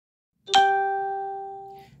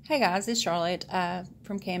Hey guys, it's Charlotte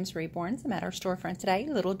from Cam's Reborns. I'm at our storefront today,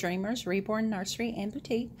 Little Dreamers Reborn Nursery and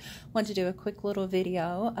Boutique. Want to do a quick little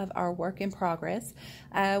video of our work in progress.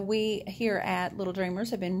 We here at Little Dreamers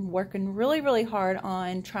have been working really hard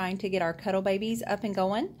on trying to get our cuddle babies up and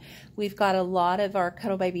going. We've got a lot of our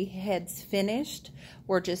cuddle baby heads finished.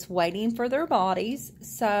 We're just waiting for their bodies.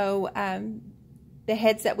 So the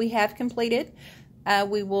heads that we have completed,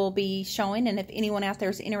 we will be showing, and if anyone out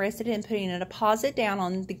there is interested in putting a deposit down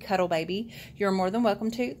on the cuddle baby, you're more than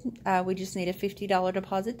welcome to. We just need a $50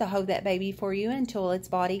 deposit to hold that baby for you until its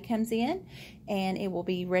body comes in, and it will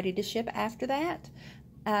be ready to ship after that.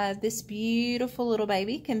 This beautiful little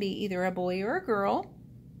baby can be either a boy or a girl.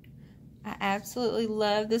 I absolutely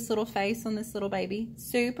love this little face on this little baby.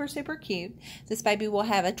 Super cute. This baby will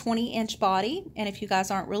have a 20-inch body, and if you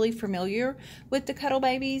guys aren't really familiar with the cuddle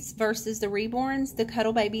babies versus the reborns, the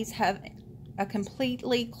cuddle babies have a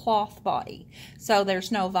completely cloth body. So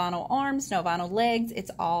there's no vinyl arms, no vinyl legs,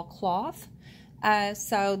 it's all cloth.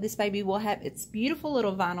 So this baby will have its beautiful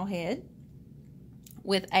little vinyl head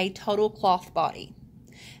with a total cloth body.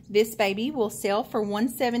 This baby will sell for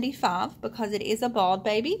 $175 because it is a bald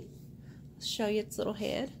baby. Show you its little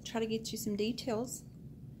head. Try to get you some details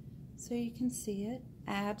so you can see it.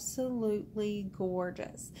 Absolutely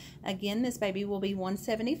gorgeous. Again, this baby will be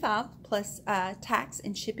 $175 plus tax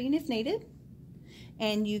and shipping if needed.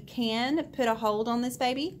 And you can put a hold on this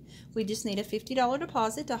baby. We just need a $50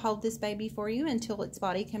 deposit to hold this baby for you until its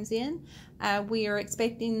body comes in. We are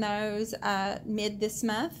expecting those mid this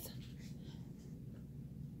month.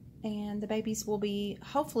 And the babies will be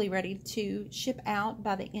hopefully ready to ship out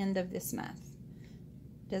by the end of this month.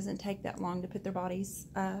 Doesn't take that long to put their bodies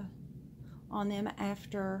on them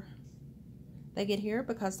after they get here,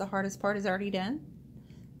 because the hardest part is already done.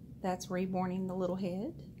 That's reborning the little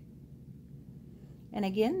head. And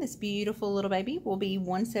again, this beautiful little baby will be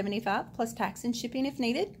 $175 plus tax and shipping if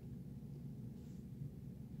needed.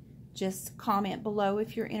 Just comment below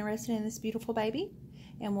if you're interested in this beautiful baby,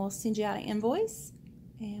 and we'll send you out an invoice.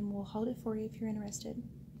 And we'll hold it for you if you're interested.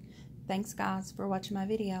 Thanks guys for watching my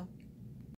video.